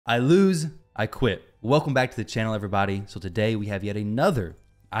I lose, I quit. Welcome back to the channel, everybody. So today we have yet another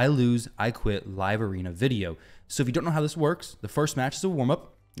I lose, I quit live arena video. So if you don't know how this works, the first match is a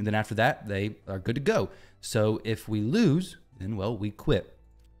warm-up, and then after that, they are good to go. So if we lose, then, well, we quit.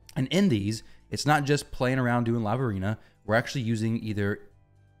 And in these, it's not just playing around doing live arena. We're actually using either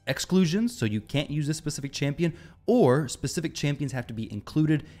exclusions, so you can't use this specific champion, or specific champions have to be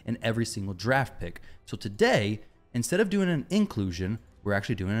included in every single draft pick. So today, instead of doing an inclusion, we're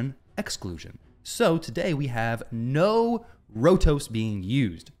actually doing an exclusion. So today we have no Rotos being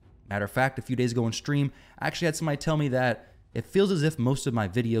used. Matter of fact, a few days ago on stream, I actually had somebody tell me that it feels as if most of my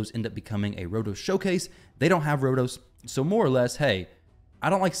videos end up becoming a Rotos showcase. They don't have Rotos, so more or less, hey, I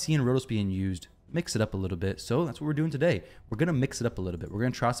don't like seeing Rotos being used. Mix it up a little bit. So that's what we're doing today. We're going to mix it up a little bit. We're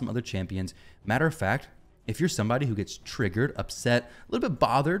going to try some other champions. Matter of fact, if you're somebody who gets triggered, upset, a little bit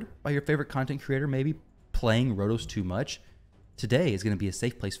bothered by your favorite content creator, maybe playing Rotos too much, today is going to be a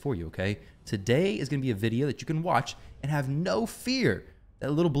safe place for you, okay? Today is going to be a video that you can watch and have no fear.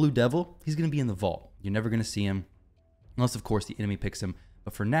 That little blue devil, he's going to be in the vault. You're never going to see him unless, of course, the enemy picks him.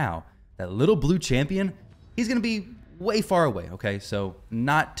 But for now, that little blue champion, he's going to be way far away, okay? So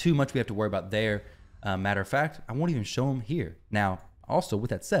not too much we have to worry about there. Matter of fact, I won't even show him here. Now, also, with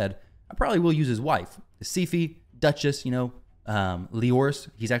that said, I probably will use his wife, Sifi, Duchess, you know, Leoris.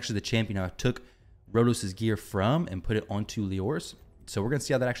 He's actually the champion I took Rotos' gear from and put it onto Leoris. So we're going to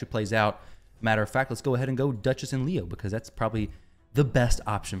see how that actually plays out. Matter of fact, let's go ahead and go Duchess and Leo because that's probably the best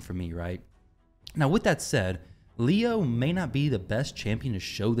option for me, right? Now, with that said, Leo may not be the best champion to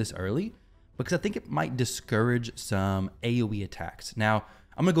show this early because I think it might discourage some AoE attacks. Now,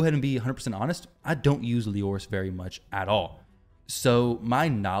 I'm going to go ahead and be 100% honest. I don't use Leoris very much at all. So my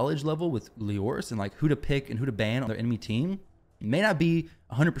knowledge level with Leoris and like who to pick and who to ban on their enemy team may not be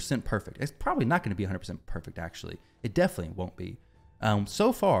 100% perfect. It's probably not going to be 100% perfect, actually. It definitely won't be.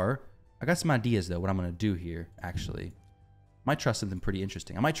 So far, I got some ideas, though, what I'm going to do here, actually. Might try something pretty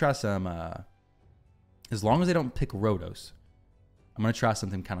interesting. I might try some, as long as they don't pick Rotos, I'm going to try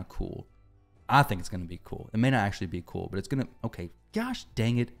something kind of cool. I think it's going to be cool. It may not actually be cool, but it's going to, okay, gosh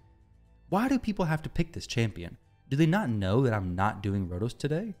dang it. Why do people have to pick this champion? Do they not know that I'm not doing Rotos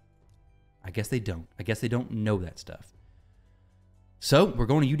today? I guess they don't. I guess they don't know that stuff. So we're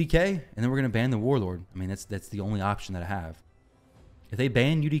going to UDK, and then we're going to ban the Warlord. I mean, that's the only option that I have. If they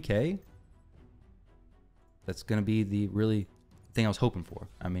ban UDK, that's going to be the really thing I was hoping for.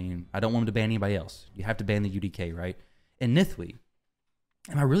 I mean, I don't want them to ban anybody else. You have to ban the UDK, right? And Nithwi.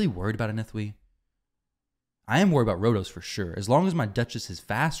 Am I really worried about a Nithwi? I am worried about Rotos for sure. As long as my Duchess is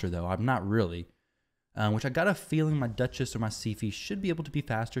faster, though, I'm not really. Which I got a feeling my Duchess or my Sifi should be able to be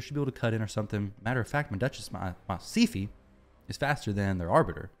faster, should be able to cut in or something. Matter of fact, my Duchess, my Sifi, is faster than their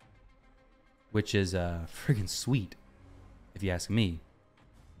Arbiter, which is friggin' sweet, if you ask me.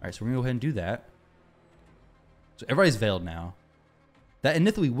 All right, so we're gonna go ahead and do that. So everybody's veiled now. That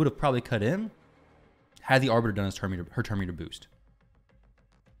Nithwi would have probably cut in had the Arbiter done her turn meter boost.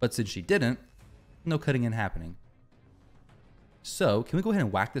 But since she didn't, no cutting in happening. So can we go ahead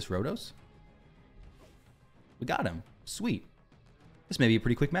and whack this Rotos? We got him. Sweet. This may be a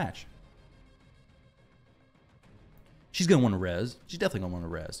pretty quick match. She's going to want to res. She's definitely going to want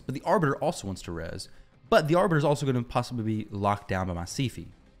to res. But the Arbiter also wants to res. But the Arbiter is also going to possibly be locked down by my Sifi.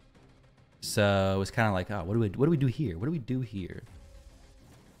 So it's kind of like, oh, what do we do here? What do we do here?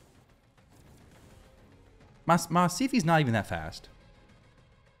 My Sifi's not even that fast.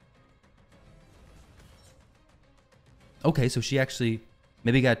 Okay, so she actually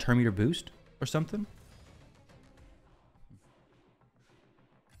maybe got a turn meter boost or something.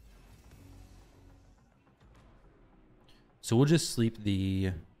 So we'll just sleep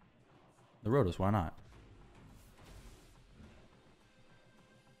the Rotos. Why not?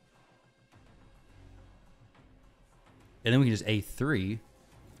 And then we can just A3,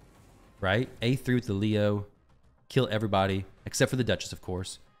 right? A3 with the Leo, kill everybody except for the Duchess, of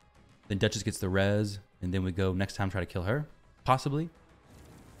course. Then Duchess gets the res, and then we go next time try to kill her, possibly.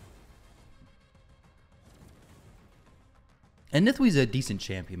 And Nithwi's a decent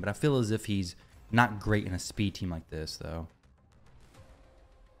champion, but I feel as if he's not great in a speed team like this, though.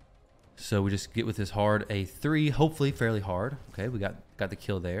 So we just get with this hard A3, hopefully fairly hard. Okay, we got the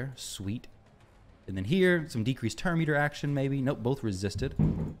kill there. Sweet. And then here, some decreased turn meter action, maybe. Nope, both resisted.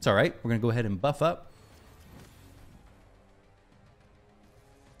 It's all right. We're going to go ahead and buff up.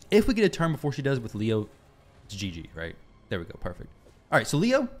 If we get a turn before she does with Leo, it's GG, right? There we go. Perfect. All right, so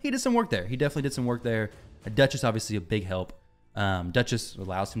Leo, he did some work there. He definitely did some work there. A Duchess, obviously, a big help. Duchess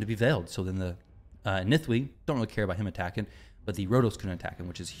allows him to be veiled. So then the Nithwi, don't really care about him attacking, but the Rotos couldn't attack him,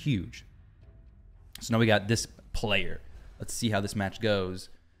 which is huge. So now we got this player. Let's see how this match goes.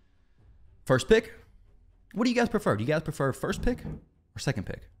 First pick? What do you guys prefer? Do you guys prefer first pick or second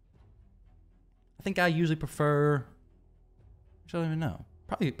pick? I think I usually prefer, I don't even know.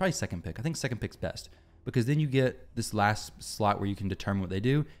 Probably second pick. I think second pick's best because then you get this last slot where you can determine what they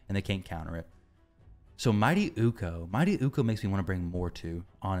do and they can't counter it. So Mighty Uko makes me want to bring Mortu,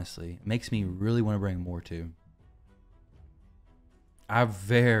 honestly. It makes me really want to bring Mortu. I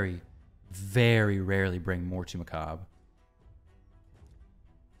very, very rarely bring Mortu Macabre.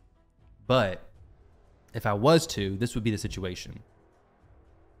 But if I was to, this would be the situation.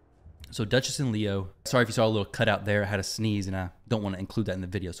 So Duchess and Leo. Sorry if you saw a little cutout there. I had a sneeze and I don't want to include that in the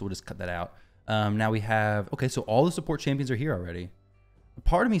video, so we'll just cut that out. Now we have, okay, so all the support champions are here already.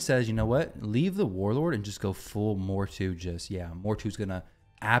 Part of me says, you know what? Leave the Warlord and just go full Mortu. Mortu's going to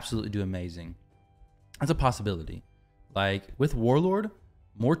absolutely do amazing. That's a possibility. Like, with Warlord,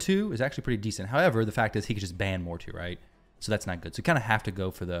 Mortu is actually pretty decent. However, the fact is he could just ban Mortu, right? So that's not good. So you kind of have to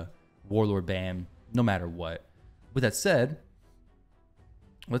go for the Warlord ban no matter what. With that said,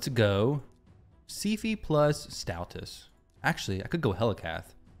 let's go Sifi plus Stoutus. Actually, I could go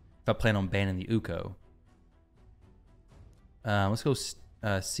Helicath if I plan on banning the Uko. Let's go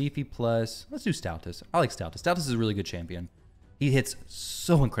Sifi plus, let's do Stoutus. I like Stoutus. Stoutus is a really good champion. He hits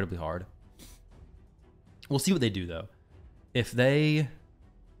so incredibly hard. We'll see what they do though. If they,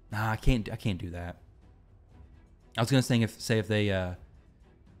 nah, I can't do that. I was gonna say if they,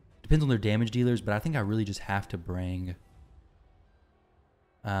 depends on their damage dealers, but I think I really just have to bring,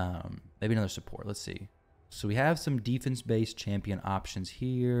 maybe another support. Let's see. So we have some defense-based champion options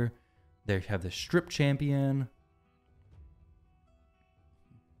here. They have the strip champion.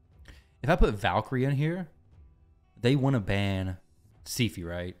 If I put Valkyrie in here, they want to ban Sifi,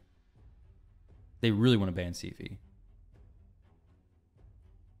 right? They really want to ban Sifi.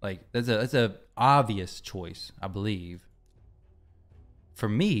 Like, that's a obvious choice, I believe. For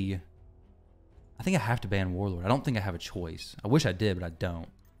me, I think I have to ban Warlord. I don't think I have a choice. I wish I did, but I don't.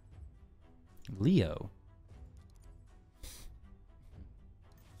 Leo.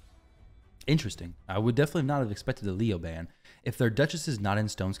 Interesting. I would definitely not have expected the Leo ban. If their Duchess is not in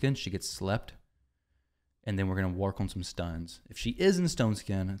Stoneskin, she gets slept. And then we're going to work on some stuns. If she is in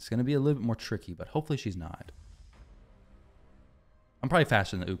Stoneskin, it's going to be a little bit more tricky, but hopefully she's not. I'm probably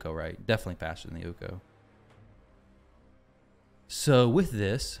faster than the Uko, right? Definitely faster than the Uko. So with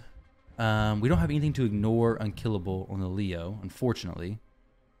this, we don't have anything to ignore unkillable on the Leo, unfortunately.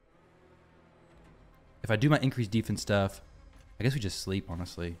 If I do my increased defense stuff, I guess we just sleep,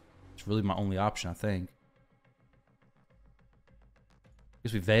 honestly. It's really my only option, I think. I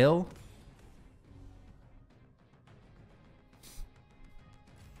guess we Veil.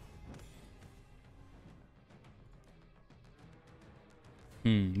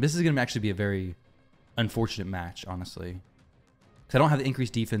 This is going to actually be a very unfortunate match, honestly. Because I don't have the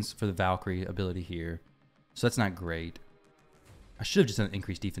increased defense for the Valkyrie ability here. So that's not great. I should have just done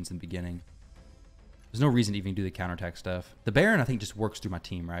increased defense in the beginning. There's no reason to even do the counterattack stuff. The Baron, I think, just works through my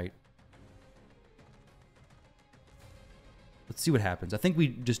team, right? Let's see what happens. I think we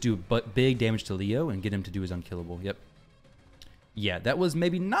just do big damage to Leo and get him to do his unkillable. Yep. Yeah, that was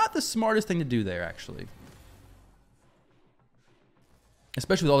maybe not the smartest thing to do there, actually.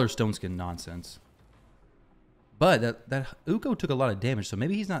 Especially with all their Stoneskin nonsense. But that Uko took a lot of damage, so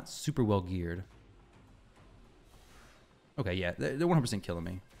maybe he's not super well geared. Okay, yeah, they're 100% killing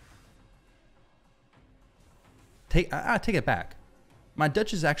me. I take it back. My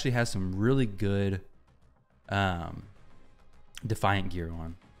Duchess actually has some really good Defiant gear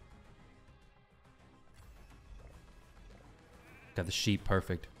on. Got the sheep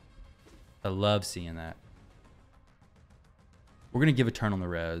perfect. I love seeing that. We're going to give a turn on the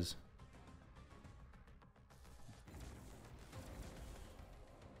res.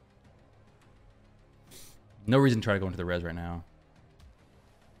 No reason to try to go into the res right now.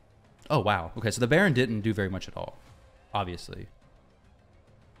 Oh, wow. Okay, so the Baron didn't do very much at all, obviously.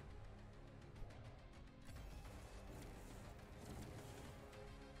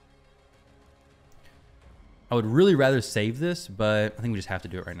 I would really rather save this, but I think we just have to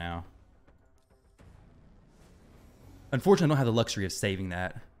do it right now. Unfortunately, I don't have the luxury of saving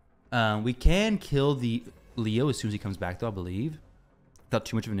that. We can kill the Leo as soon as he comes back, though, I believe. Without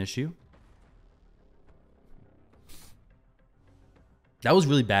too much of an issue. That was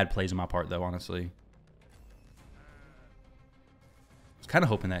really bad plays on my part, though, honestly. I was kind of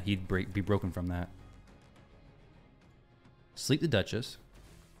hoping that he'd be broken from that. Sleep the Duchess.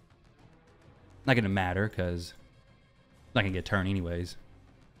 Not going to matter, because I'm not going to get a turn anyways.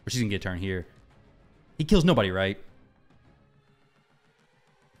 Or she's going to get a turn here. He kills nobody, right?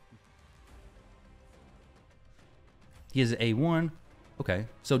 He has an A1. Okay,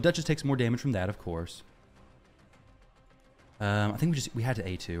 so Duchess takes more damage from that, of course. I think we had to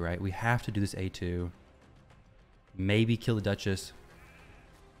A2, right? We have to do this A2. Maybe kill the Duchess.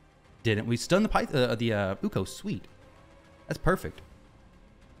 Didn't. We stunned the Uko. Sweet. That's perfect.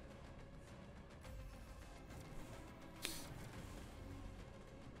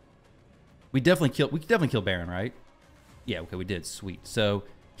 We definitely kill Baron, right? Yeah, okay, we did. Sweet. So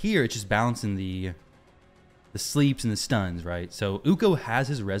here it's just balancing the sleeps and the stuns, right? So Uko has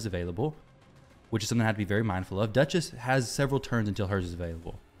his res available, which is something I have to be very mindful of. Duchess has several turns until hers is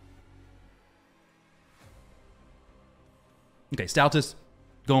available. Okay, Stoutus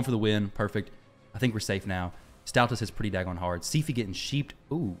going for the win. Perfect. I think we're safe now. Stoutus hits pretty daggone hard. Siphi getting sheeped.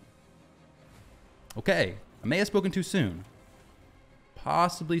 Ooh. Okay. I may have spoken too soon.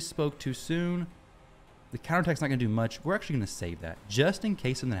 Possibly spoke too soon. The counterattack's not going to do much. We're actually going to save that. Just in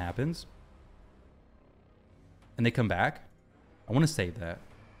case something happens. And they come back. I want to save that.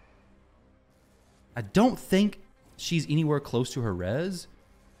 I don't think she's anywhere close to her res.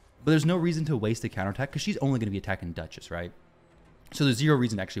 But there's no reason to waste the counterattack because she's only going to be attacking Duchess, right? So there's zero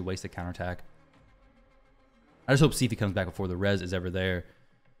reason to actually waste the counterattack. I just hope Siphi comes back before the res is ever there.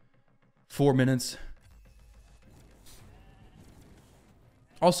 4 minutes.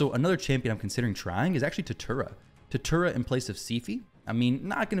 Also, another champion I'm considering trying is actually Tatura. Tatura in place of Siphi. I mean,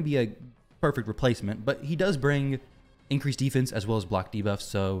 not going to be a perfect replacement, but he does bring increased defense as well as block debuffs,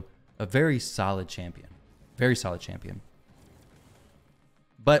 so a very solid champion. Very solid champion.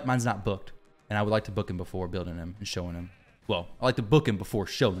 But mine's not booked, and I would like to book him before building him and showing him. Well, I like to book him before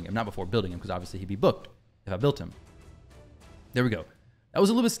showing him, not before building him, because obviously he'd be booked if I built him. There we go. That was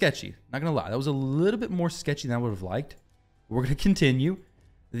a little bit sketchy. Not going to lie. That was a little bit more sketchy than I would have liked. We're going to continue.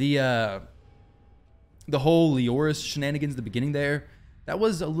 The whole Leoris shenanigans at the beginning there, that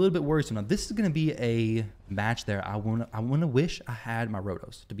was a little bit worrisome. Now, this is going to be a match there. I want to wish I had my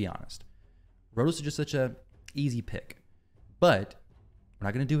Rotos, to be honest. Rotos is just such a easy pick. But we're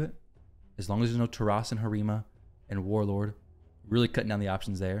not going to do it. As long as there's no Taras and Harima and Warlord, really cutting down the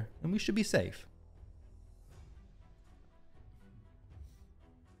options there, and we should be safe.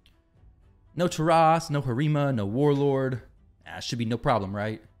 No Taras, no Harima, no Warlord. Should be no problem,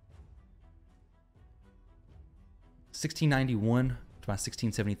 right? 1691 to my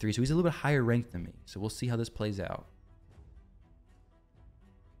 1673, so he's a little bit higher ranked than me. So we'll see how this plays out.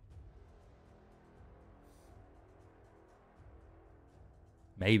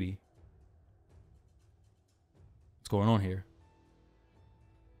 Maybe. What's going on here?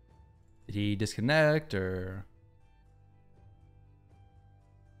 Did he disconnect or...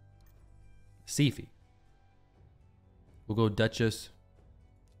 Siphi. We'll go Duchess.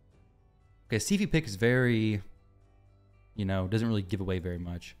 Okay, Siphi pick is very, you know, doesn't really give away very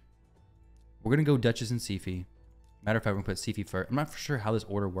much. We're going to go Duchess and Siphi. Matter of fact, we're going to put Siphi first. I'm not for sure how this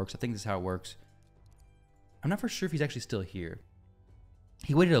order works. I think this is how it works. I'm not for sure if he's actually still here.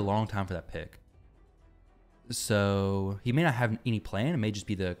 He waited a long time for that pick. So he may not have any plan. It may just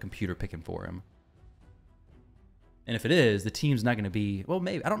be the computer picking for him. And if it is, the team's not going to be, well,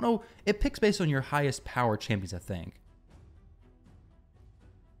 maybe. I don't know. It picks based on your highest power champions, I think.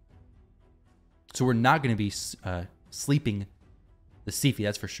 So we're not going to be sleeping the Siphi,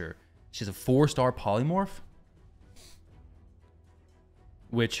 that's for sure. She has a 4-star polymorph,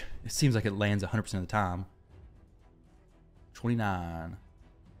 which it seems like it lands 100% of the time. 29.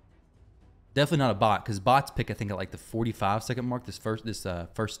 Definitely not a bot, because bots pick, I think, at like the 45-second mark. This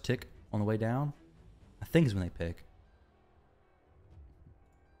first tick on the way down, I think, is when they pick.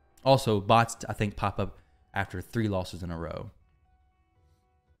 Also, bots, I think, pop up after 3 losses in a row.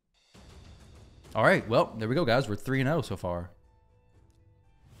 All right, well, there we go, guys. We're 3-0 so far.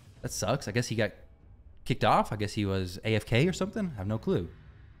 That sucks. I guess he got kicked off. I guess he was AFK or something. I have no clue.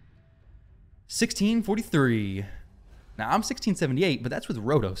 1643. Now, I'm 1678, but that's with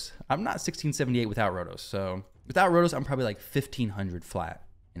Rotos. I'm not 1678 without Rotos. So, without Rotos, I'm probably like 1500 flat.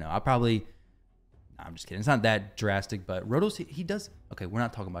 You know, I'll probably... Nah, I'm just kidding. It's not that drastic, but Rotos, he does... Okay, we're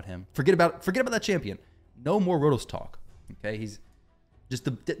not talking about him. Forget about that champion. No more Rotos talk. Okay, he's...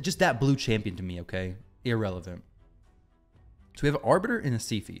 Just that blue champion to me, okay? Irrelevant. So we have an Arbiter and a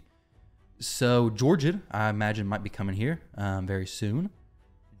Siphi. So Georgid, I imagine, might be coming here very soon.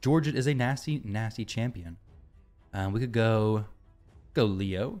 Georgid is a nasty, nasty champion. We could go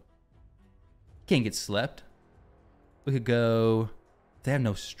Leo. Can't get slept. We could go... If they have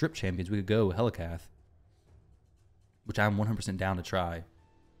no strip champions, we could go Helikath, which I'm 100% down to try.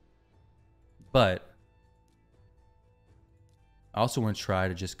 But... I also want to try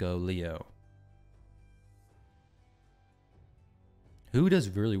to just go Leo. Who does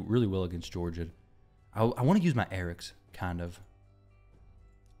really, really well against Georgia? I want to use my Erics, kind of.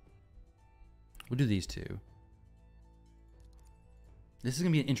 We'll do these two. This is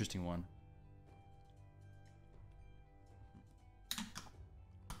going to be an interesting one.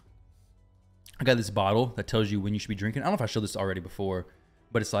 I got this bottle that tells you when you should be drinking. I don't know if I showed this already before,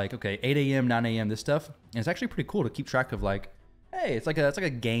 but it's like, okay, 8 a.m., 9 a.m., this stuff. And it's actually pretty cool to keep track of, like, hey, it's like a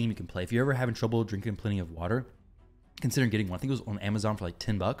game you can play. If you're ever having trouble drinking plenty of water, consider getting one. I think it was on Amazon for like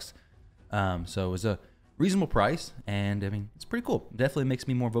 $10. So it was a reasonable price, and I mean, it's pretty cool. Definitely makes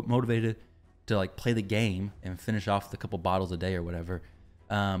me more motivated to like play the game and finish off the couple bottles a day or whatever.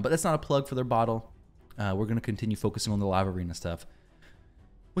 But that's not a plug for their bottle. We're going to continue focusing on the live arena stuff.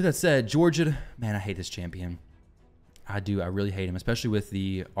 With that said, Georgia, man, I hate this champion. I do. I really hate him, especially with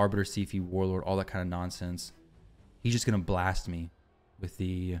the Arbiter, Sifi, Warlord, all that kind of nonsense. He's just going to blast me with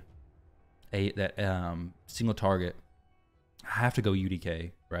the single target. I have to go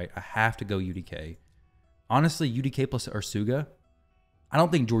UDK, right? I have to go UDK. Honestly, UDK plus Ursuga, I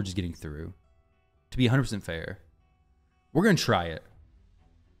don't think George is getting through. To be 100% fair. We're going to try it.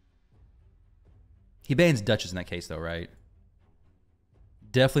 He bans Duchess in that case, though, right?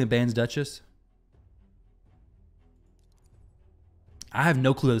 Definitely bans Duchess. I have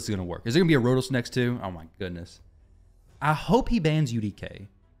no clue how this is going to work. Is there going to be a Rotos next to? Oh, my goodness. I hope he bans UDK,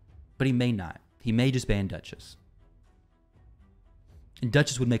 but he may not. He may just ban Duchess. And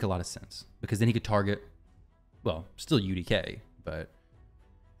Duchess would make a lot of sense because then he could target, well, still UDK, but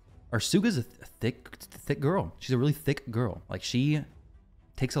Ursuga's a thick girl. She's a really thick girl. Like, she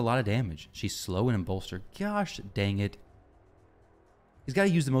takes a lot of damage. She's slow and in bolster. Gosh dang it. He's got to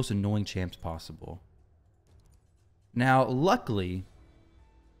use the most annoying champs possible. Now, luckily,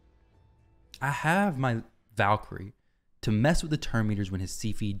 I have my Valkyrie to mess with the turn meters when his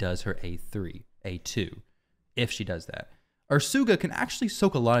Sifi does her A3, A2, if she does that. Ursuga can actually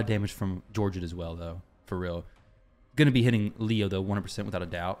soak a lot of damage from Georgia as well, though, for real. Going to be hitting Leo, though, 100% without a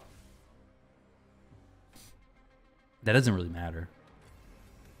doubt. That doesn't really matter.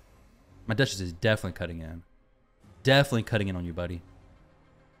 My Duchess is definitely cutting in. Definitely cutting in on you, buddy.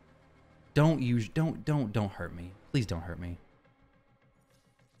 Don't hurt me. Please don't hurt me.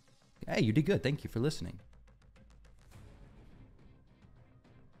 Hey, you did good. Thank you for listening.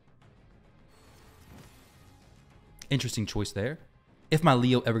 Interesting choice there. If my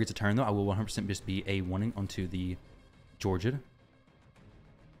Leo ever gets a turn, though, I will 100% just be A1ing onto the Georgian.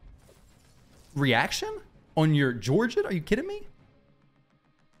 Reaction on your Georgian? Are you kidding me?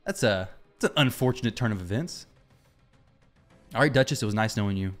 That's an unfortunate turn of events. All right, Duchess, it was nice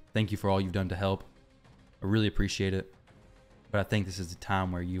knowing you. Thank you for all you've done to help. I really appreciate it. But I think this is the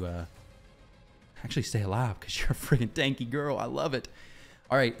time where you actually stay alive because you're a freaking tanky girl. I love it.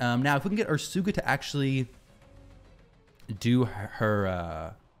 All right, now if we can get Ursuga to actually do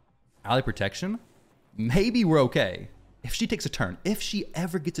her ally protection, maybe we're okay. If she takes a turn, if she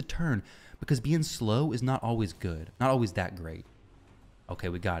ever gets a turn, because being slow is not always good, not always that great. Okay,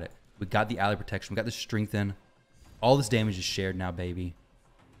 we got it. We got the ally protection. We got the strengthen. All this damage is shared now, baby.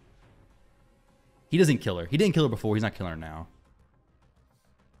 He doesn't kill her. He didn't kill her before. He's not killing her now.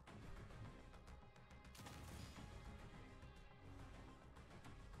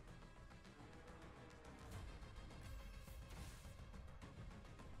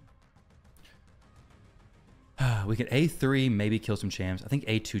 We can A3, maybe kill some champs. I think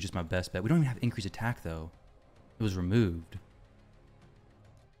A2 is just my best bet. We don't even have increased attack, though. It was removed.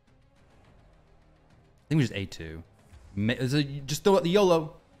 I think we just A2. Just throw out the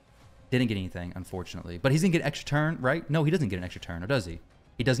YOLO. Didn't get anything, unfortunately. But he's going to get an extra turn, right? No, he doesn't get an extra turn, or does he?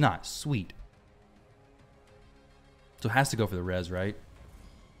 He does not. Sweet. So it has to go for the res, right?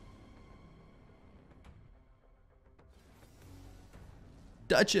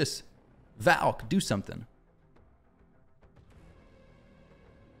 Duchess. Valk, do something.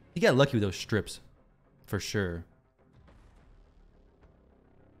 He got lucky with those strips, for sure.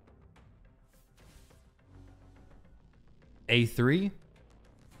 A3?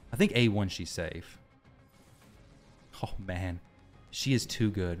 I think A1 she's safe. Oh, man. She is too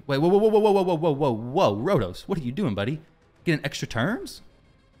good. Wait, whoa, whoa, whoa, whoa, whoa, whoa, whoa, whoa, whoa, Rotos. What are you doing, buddy? Getting extra turns?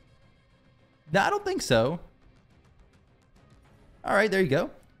 No, I don't think so. All right, there you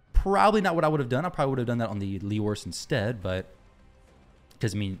go. Probably not what I would have done. I probably would have done that on the Leors instead, but...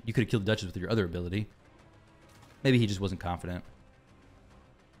 Because, I mean, you could have killed the Duchess with your other ability. Maybe he just wasn't confident.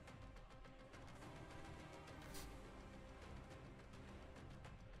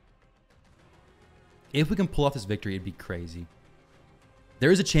 If we can pull off this victory, it'd be crazy.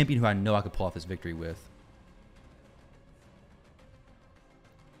 There is a champion who I know I could pull off this victory with.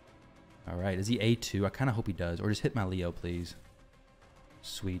 All right, is he A2? I kind of hope he does. Or just hit my Leo, please.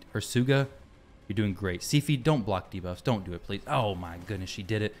 Sweet. Ursuga, You're doing great. Sifi, don't block debuffs. Don't do it, please. Oh my goodness, she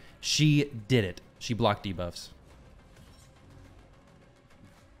did it. She did it. She blocked debuffs.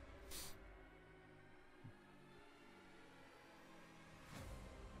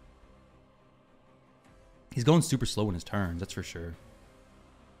 He's going super slow in his turns, that's for sure.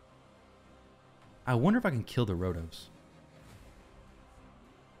 I wonder if I can kill the Rotos.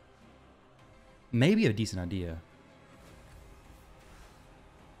 Maybe a decent idea.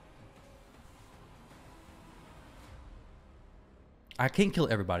 I can't kill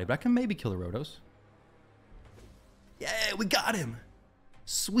everybody, but I can maybe kill the Rotos. Yeah, we got him.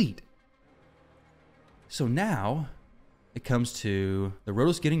 Sweet. So now it comes to the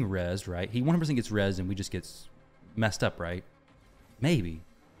Rotos getting rezzed, right? He 100% gets rezzed and we just gets messed up, right? Maybe.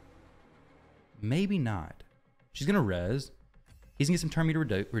 Maybe not. She's going to res. He's going to get some turn meter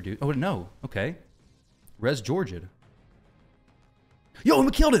reduce. Oh, no. Okay. Res Georgia. Yo, and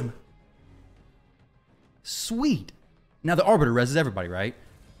we killed him. Sweet. Now the Arbiter reses everybody, right?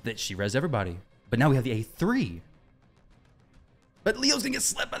 That she res everybody. But now we have the A3. But Leo's going to get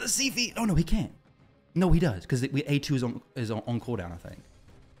slept by the Sifi. Oh, no, he can't. No, he does. Because A2 is on cooldown, I think.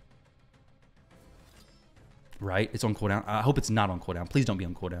 Right? It's on cooldown. I hope it's not on cooldown. Please don't be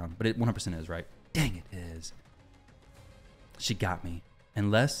on cooldown. But it 100% is, right? Dang, it is. She got me.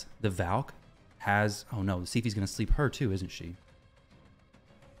 Unless the Valk has... Oh, no. The Sifi's going to sleep her, too, isn't she?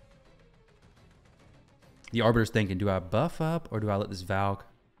 The Arbiter's thinking, do I buff up or do I let this Valk...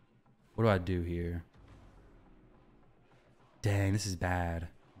 What do I do here? Dang, this is bad.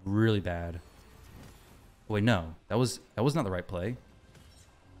 Really bad. Wait, no. That was not the right play.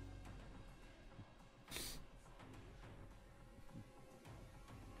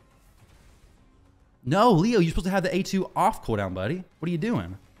 No, Leo, you're supposed to have the A2 off cooldown, buddy. What are you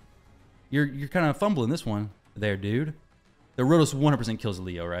doing? You're kind of fumbling this one there, dude. The Rotos 100% kills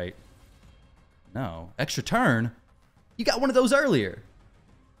Leo, right? No. Extra turn? You got one of those earlier.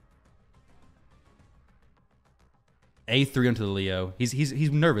 A3 onto the Leo.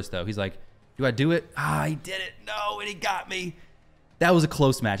 He's nervous, though. He's like, do I do it? Ah, he did it. No, and he got me. That was a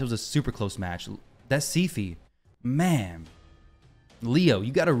close match. It was a super close match. That Sifi, man. Leo,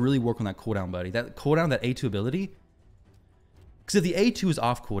 you got to really work on that cooldown, buddy. That cooldown, that A2 ability. Because if the A2 is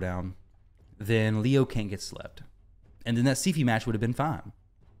off cooldown, then Leo can't get slept. And then that Sifi match would have been fine.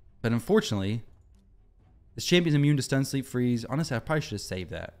 But unfortunately, this champion's immune to stun, sleep, freeze. Honestly, I probably should have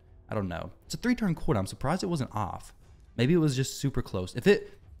saved that. I don't know. It's a 3-turn cooldown. I'm surprised it wasn't off. Maybe it was just super close.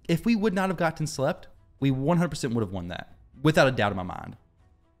 If we would not have gotten slept, we 100% would have won that. Without a doubt in my mind.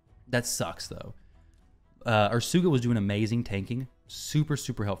 That sucks, though. Ursuga was doing amazing tanking. Super,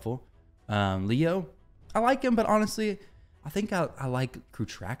 super helpful. Leo, I like him, but honestly, I think I like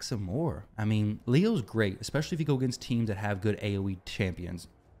Krutraxa more. I mean, Leo's great, especially if you go against teams that have good AoE champions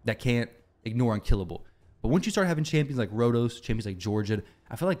that can't ignore unkillable. But once you start having champions like Rotos, champions like Georgia,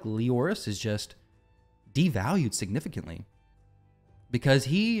 I feel like Leoris is just devalued significantly. Because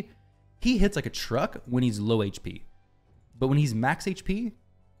he hits like a truck when he's low HP. But when he's max HP,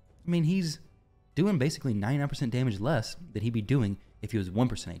 I mean, he's doing basically 99% damage less than he'd be doing if he was 1%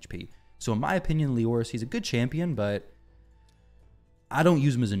 HP. So in my opinion, Leoris, he's a good champion, but I don't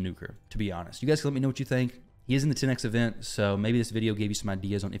use him as a nuker, to be honest. You guys can let me know what you think. He is in the 10x event, so maybe this video gave you some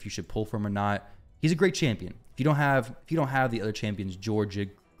ideas on if you should pull for him or not. He's a great champion. If you don't have the other champions, Georgia,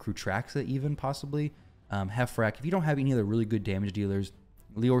 Krutraxa even possibly, Hefrak, if you don't have any other really good damage dealers,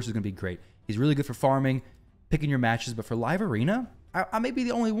 Leoris is going to be great. He's really good for farming, picking your matches, but for live arena, I may be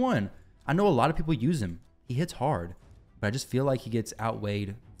the only one. I know a lot of people use him. He hits hard, but I just feel like he gets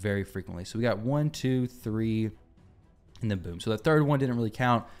outweighed very frequently. So we got 1, 2, 3, and then boom. So the third one didn't really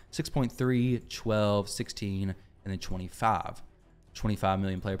count. 6.3, 12, 16, and then 25. 25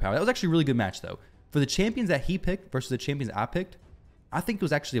 million player power. That was actually a really good match, though. For the champions that he picked versus the champions I picked, I think it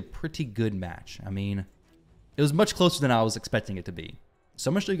was actually a pretty good match. I mean, it was much closer than I was expecting it to be. So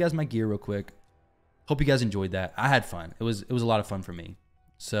I'm going to show you guys my gear real quick. Hope you guys enjoyed that. I had fun. It was a lot of fun for me.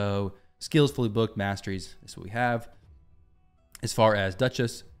 So skills fully booked, masteries, this is what we have. As far as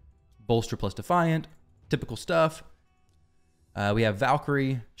Duchess, bolster plus defiant, typical stuff. We have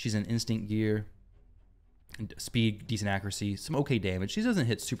Valkyrie. She's in instinct gear. Speed, decent accuracy, some okay damage. She doesn't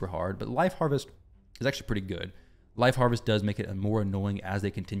hit super hard, but Life Harvest is actually pretty good. Life Harvest does make it more annoying as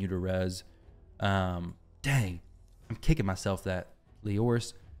they continue to res. Dang, I'm kicking myself that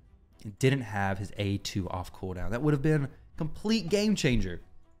Leoris didn't have his A2 off cooldown. That would have been a complete game changer.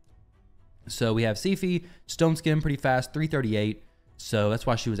 So we have Sifi, Stone Skin, pretty fast, 338. So that's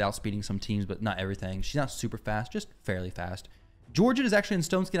why she was outspeeding some teams, but not everything. She's not super fast, just fairly fast. Georgia is actually in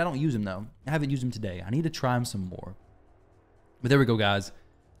Stone Skin. I don't use him, though. I haven't used him today. I need to try him some more. But there we go, guys.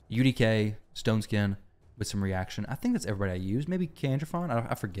 UDK, Stone Skin with some reaction. I think that's everybody I used. Maybe Candrafon.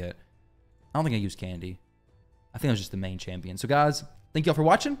 I forget. I don't think I used Candy. I think I was just the main champion. So guys, thank y'all for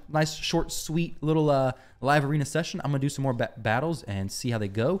watching. Nice, short, sweet little live arena session. I'm going to do some more battles and see how they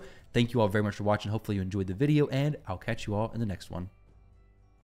go. Thank you all very much for watching. Hopefully you enjoyed the video, and I'll catch you all in the next one.